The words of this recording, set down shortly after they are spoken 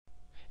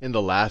In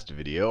the last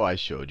video, I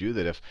showed you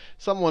that if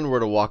someone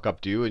were to walk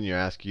up to you and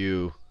ask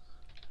you,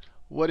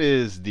 what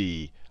is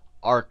the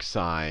arc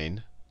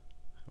sine,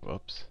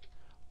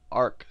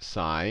 arc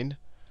sine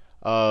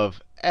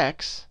of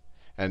x,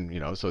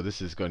 and so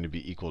this is going to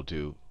be equal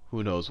to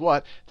who knows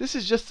what. This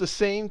is just the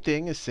same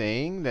thing as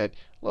saying that,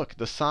 look,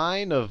 the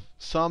sine of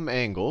some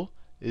angle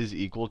is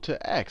equal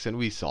to x. And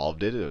we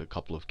solved it in a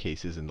couple of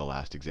cases in the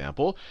last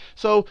example.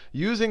 So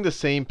using the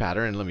same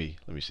pattern, and let me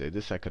say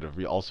this, I could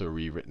have also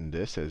rewritten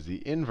this as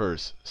the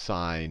inverse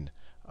sine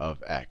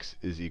of x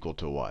is equal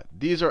to what?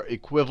 These are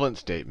equivalent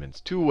statements,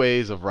 two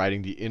ways of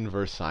writing the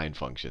inverse sine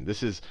function.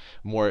 This is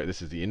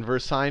the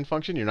inverse sine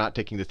function. You're not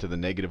taking this to the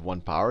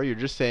 -1 power. You're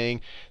just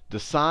saying the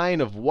sine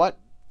of what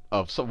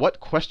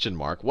question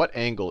mark, what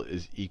angle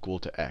is equal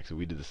to x.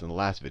 We did this in the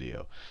last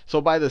video.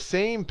 So by the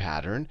same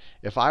pattern,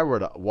 if I were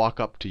to walk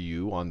up to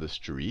you on the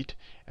street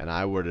and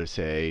I were to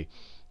say,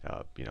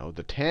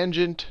 the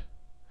tangent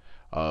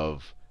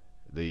of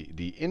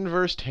the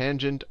inverse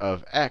tangent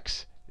of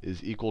x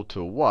is equal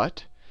to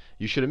what?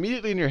 You should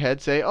immediately in your head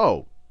say,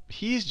 oh,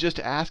 he's just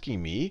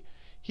asking me.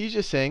 He's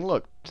just saying,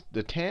 look,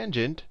 the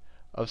tangent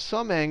of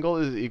some angle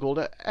is equal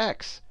to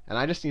x. And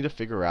I just need to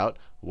figure out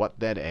what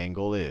that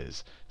angle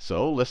is.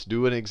 So let's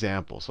do an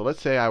example. So let's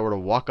say I were to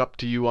walk up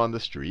to you on the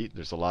street.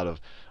 There's a lot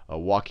of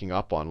walking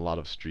up on a lot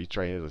of streets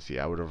right here. Let's see,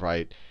 I would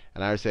write,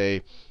 and I would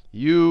say,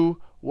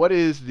 what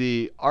is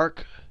the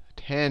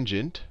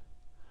arctangent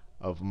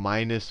of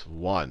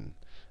 -1?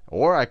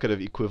 Or I could have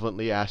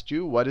equivalently asked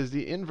you, what is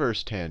the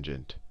inverse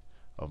tangent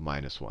of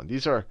 -1?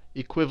 These are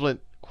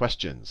equivalent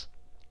questions.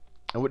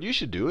 And what you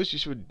should do is you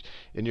should,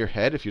 in your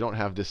head, if you don't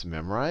have this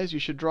memorized, you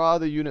should draw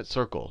the unit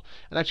circle.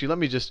 And actually, let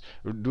me just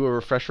do a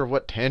refresher of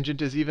what tangent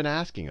is even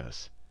asking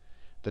us.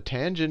 The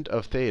tangent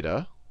of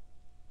theta,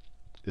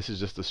 this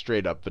is just a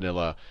straight up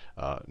vanilla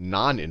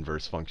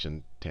non-inverse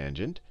function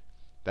tangent.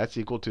 That's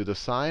equal to the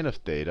sine of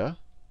theta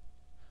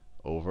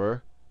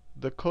over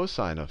the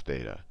cosine of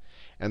theta.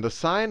 And the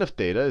sine of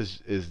theta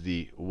is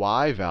the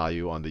y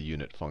value on the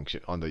unit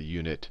function, on the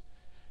unit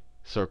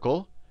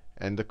circle.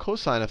 And the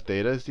cosine of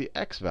theta is the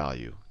x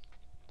value.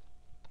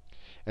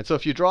 And so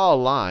if you draw a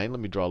line, let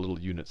me draw a little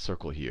unit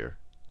circle here.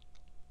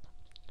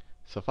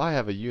 So if I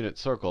have a unit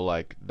circle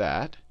like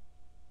that,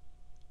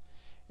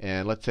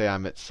 and let's say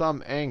I'm at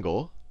some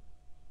angle,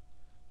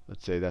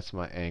 let's say that's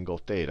my angle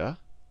theta,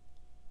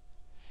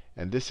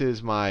 and this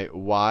is my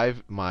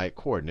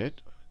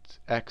coordinate, it's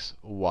x,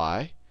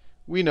 y.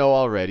 We know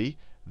already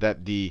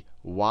that the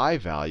y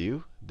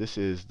value, this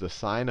is the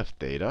sine of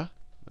theta.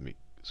 Let me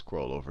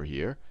scroll over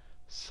here.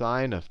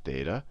 Sine of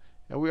theta.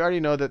 And we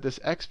already know that this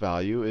x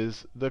value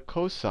is the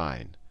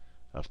cosine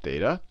of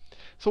theta.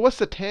 So what's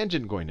the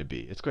tangent going to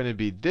be? It's going to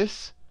be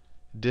this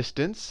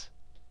distance.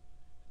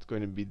 It's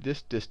going to be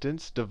this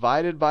distance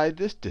divided by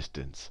this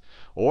distance.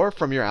 Or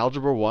from your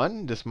Algebra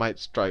 1, this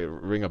might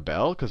ring a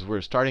bell, because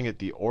we're starting at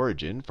the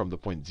origin from the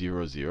point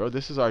 0, 0.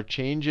 This is our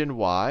change in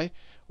y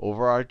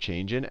over our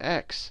change in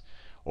x.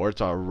 Or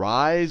it's our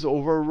rise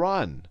over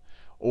run.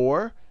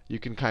 Or you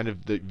can kind of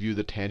view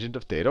the tangent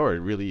of theta, or it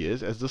really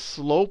is, as the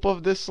slope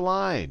of this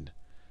line.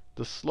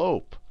 The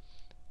slope.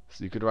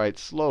 So you could write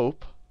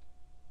slope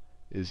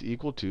is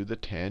equal to the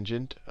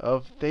tangent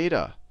of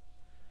theta.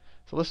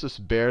 So let's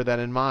just bear that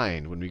in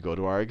mind when we go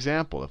to our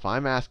example. If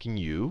I'm asking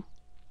you,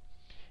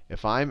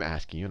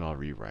 and I'll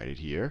rewrite it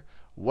here,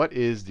 what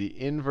is the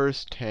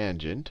inverse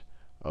tangent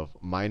of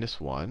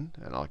 -1?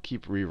 And I'll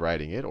keep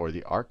rewriting it, or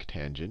the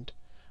arctangent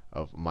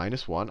of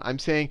 -1. I'm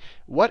saying,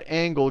 what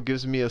angle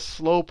gives me a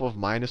slope of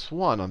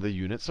 -1 on the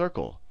unit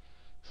circle?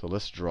 So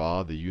let's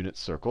draw the unit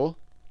circle.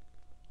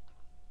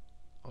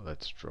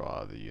 Let's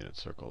draw the unit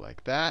circle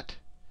like that.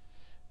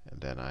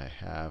 And then I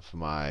have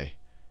my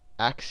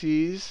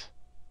axes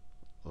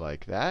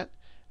like that.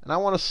 And I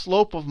want a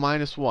slope of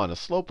 -1. A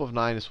slope of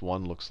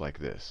 -1 looks like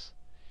this.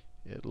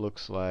 It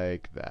looks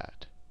like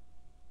that.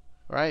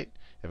 Right?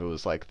 If it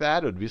was like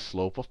that, it would be a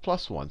slope of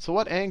 +1. So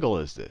what angle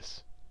is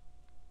this?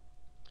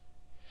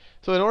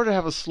 So in order to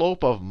have a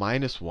slope of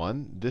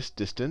 -1, this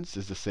distance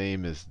is the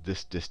same as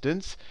this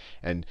distance.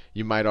 And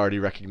you might already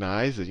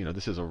recognize that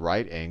this is a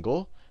right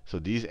angle. So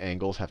these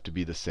angles have to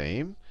be the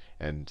same.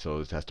 And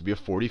so it has to be a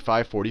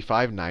 45,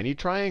 45, 90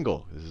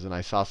 triangle. This is an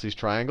isosceles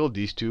triangle.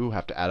 These two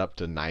have to add up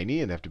to 90,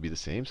 and they have to be the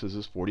same. So this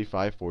is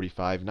 45,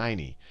 45,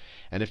 90.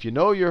 And if you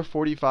know your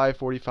 45,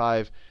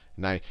 45,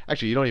 90,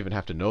 actually, you don't even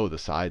have to know the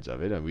sides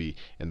of it. And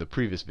in the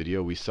previous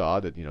video, we saw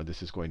that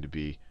this is going to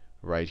be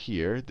right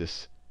here.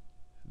 This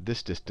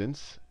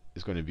distance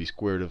is going to be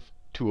square root of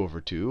 2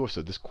 over 2.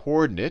 So this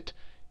coordinate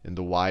in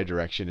the y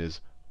direction is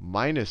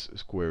minus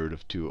square root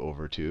of 2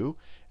 over 2.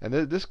 And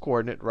this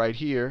coordinate right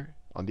here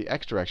on the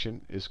x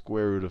direction is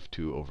square root of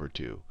 2 over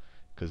 2.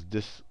 Because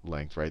this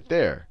length right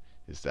there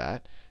is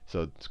that.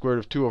 So square root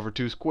of 2 over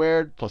 2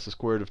 squared plus the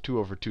square root of 2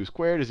 over 2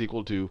 squared is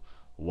equal to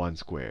 1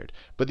 squared.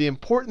 But the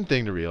important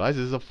thing to realize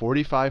is a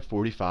 45,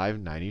 45,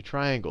 90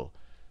 triangle.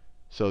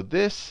 So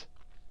this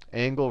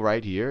angle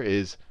right here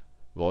is,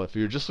 well, if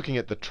you're just looking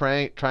at the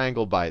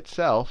triangle by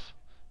itself,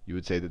 you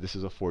would say that this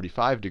is a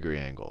 45-degree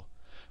angle.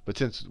 But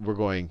since we're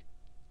going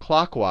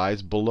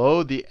clockwise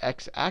below the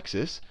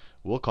x-axis,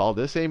 we'll call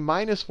this a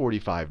minus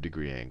 45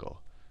 degree angle.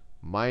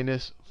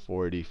 Minus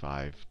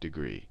 45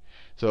 degree.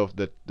 So if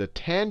the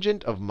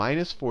tangent of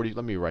minus 40,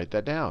 let me write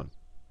that down.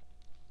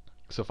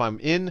 So if I'm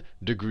in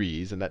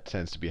degrees, and that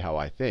tends to be how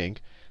I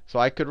think, so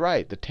I could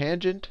write the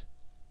tangent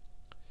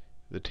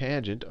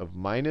of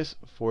minus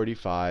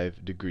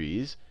 45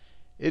 degrees,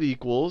 it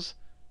equals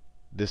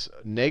this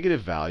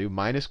negative value,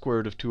 minus square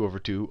root of 2 over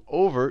 2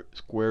 over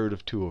square root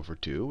of 2 over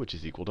 2, which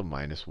is equal to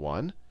minus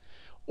 1.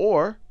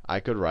 Or I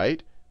could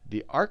write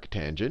the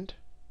arctangent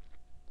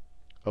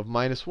of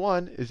minus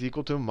 1 is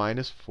equal to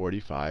minus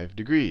 45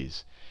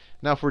 degrees.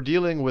 Now, if we're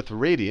dealing with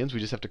radians,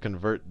 we just have to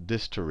convert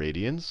this to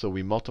radians. So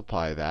we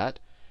multiply that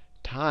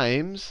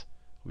times,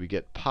 we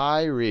get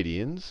pi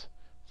radians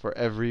for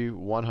every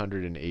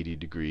 180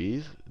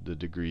 degrees. The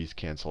degrees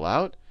cancel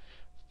out.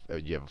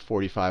 You have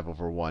 45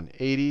 over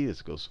 180.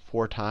 This goes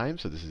 4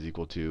 times. So this is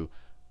equal to,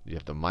 you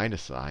have the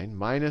minus sign,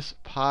 minus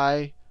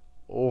pi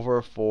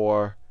over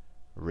 4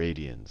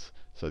 radians.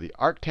 So the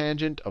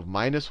arctangent of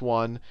minus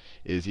 1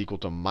 is equal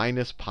to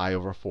minus pi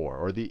over 4.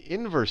 Or the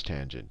inverse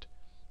tangent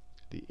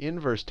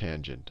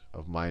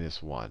of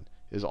minus 1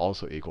 is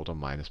also equal to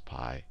minus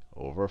pi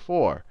over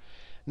 4.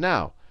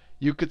 Now,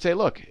 you could say,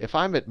 look, if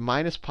I'm at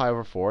minus pi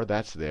over 4,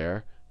 that's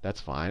there.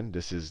 That's fine.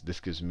 This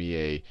gives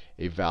me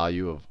a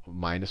value of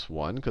minus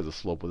 1, because the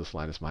slope of this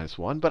line is minus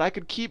 1. But I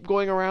could keep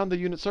going around the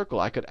unit circle.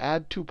 I could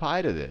add 2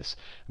 pi to this.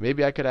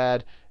 Maybe I could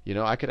add,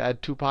 I could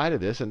add 2 pi to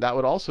this, and that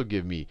would also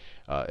give me,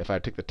 if I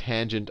take the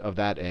tangent of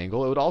that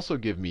angle, it would also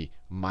give me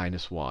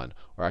minus 1.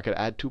 Or I could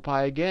add 2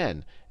 pi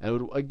again, and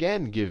it would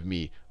again give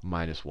me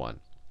minus 1.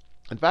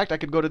 In fact, I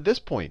could go to this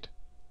point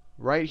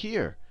right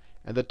here.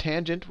 And the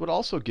tangent would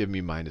also give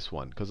me minus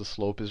 1, because the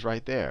slope is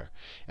right there.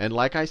 And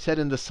like I said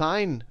in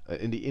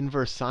the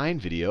inverse sine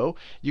video,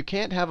 you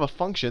can't have a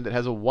function that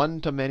has a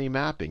one-to-many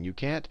mapping. You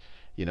can't,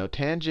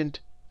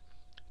 tangent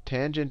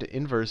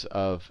inverse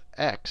of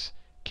x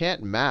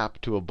can't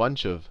map to a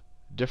bunch of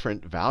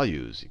different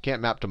values. It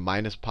can't map to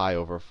minus pi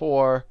over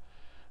 4,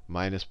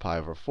 minus pi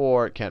over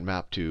 4. It can't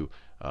map to,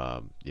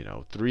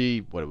 3,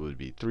 what it would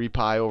be, 3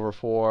 pi over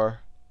 4.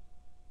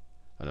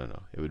 I don't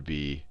know. It would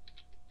be,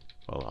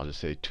 well, I'll just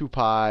say 2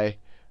 pi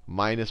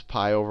minus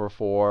pi over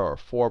 4, or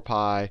 4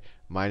 pi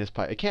minus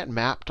pi. It can't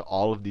map to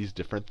all of these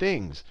different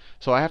things.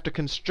 So I have to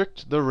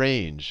constrict the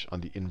range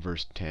on the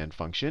inverse tan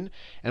function.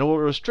 And we'll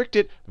restrict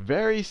it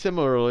very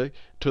similarly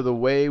to the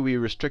way we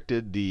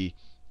restricted the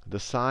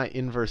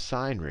inverse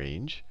sine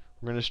range.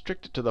 We're going to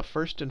restrict it to the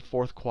first and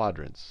fourth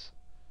quadrants.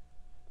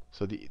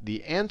 So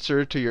the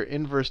answer to your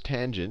inverse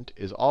tangent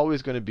is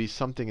always going to be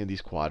something in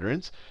these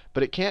quadrants.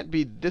 But it can't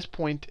be this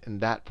point and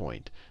that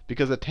point,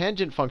 because a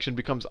tangent function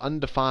becomes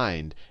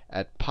undefined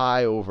at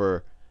pi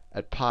over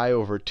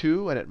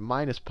 2 and at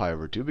minus pi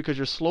over 2, because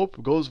your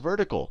slope goes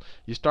vertical.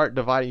 You start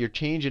dividing, your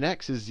change in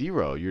x is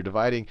 0. You're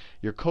dividing,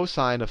 your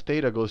cosine of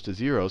theta goes to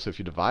 0. So if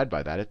you divide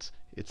by that,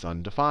 it's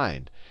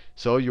undefined.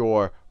 So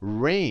your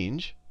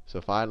range,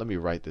 let me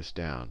write this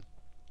down.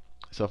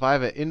 So if I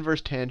have an inverse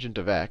tangent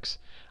of x,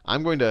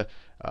 I'm going to,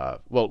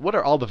 well, what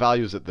are all the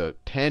values that the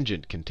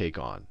tangent can take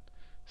on?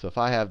 So if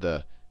I have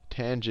the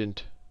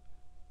tangent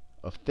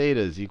of theta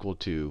is equal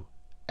to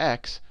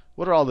x,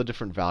 what are all the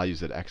different values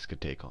that x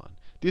could take on?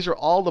 These are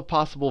all the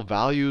possible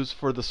values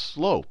for the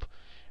slope.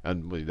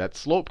 And that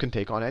slope can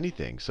take on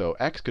anything. So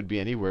x could be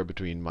anywhere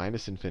between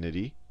minus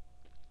infinity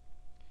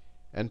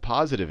and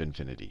positive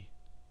infinity.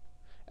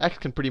 X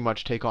can pretty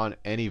much take on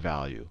any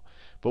value.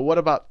 But what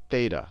about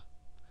theta?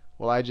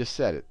 Well, I just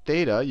said it.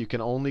 Theta, you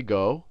can only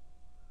go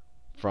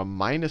from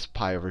minus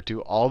pi over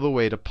 2 all the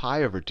way to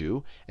pi over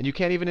 2. And you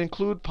can't even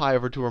include pi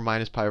over 2 or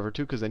minus pi over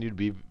 2, because then you'd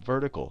be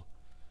vertical.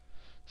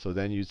 So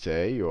then you'd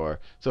say so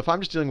if I'm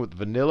just dealing with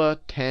vanilla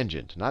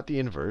tangent, not the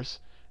inverse,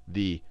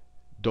 the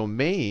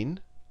domain,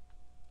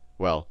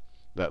 the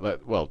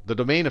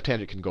domain of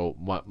tangent can go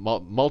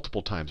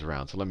multiple times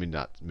around. So let me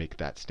not make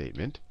that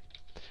statement.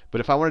 But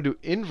if I want to do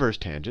inverse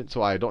tangent,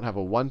 so I don't have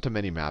a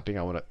one-to-many mapping,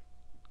 I want to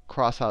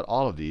cross out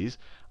all of these,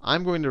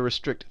 I'm going to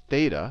restrict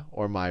theta,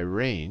 or my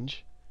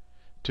range,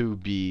 to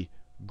be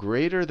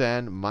greater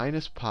than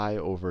minus pi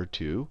over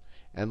 2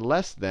 and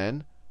less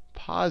than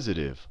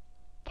positive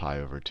pi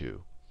over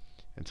 2.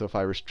 And so if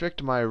I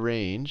restrict my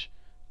range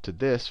to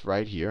this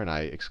right here, and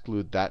I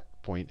exclude that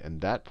point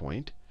and that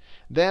point,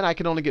 then I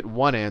can only get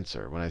one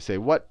answer. When I say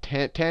what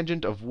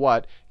tangent of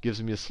what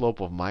gives me a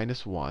slope of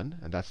minus 1,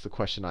 and that's the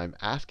question I'm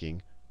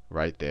asking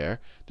right there,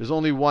 there's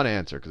only one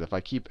answer, because if I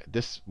keep,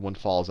 this one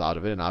falls out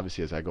of it, and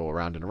obviously as I go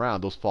around and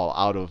around, those fall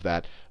out of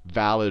that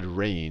valid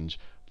range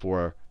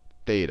for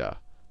theta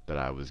that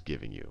I was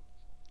giving you.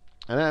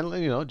 And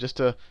then, just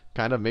to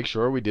kind of make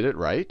sure we did it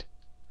right,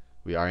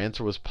 our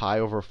answer was pi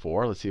over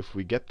 4. Let's see if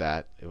we get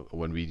that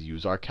when we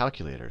use our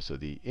calculator. So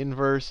the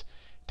inverse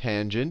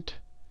tangent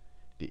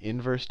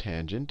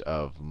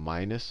of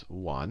minus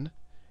 1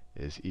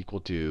 is equal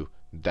to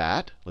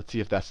that. Let's see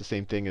if that's the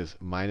same thing as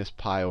minus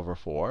pi over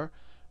 4.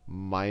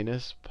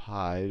 Minus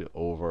pi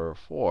over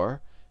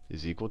 4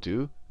 is equal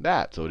to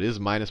that. So it is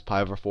minus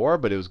pi over 4,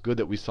 but it was good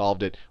that we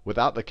solved it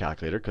without the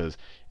calculator because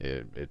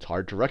it's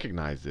hard to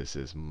recognize this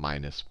as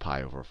minus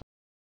pi over 4.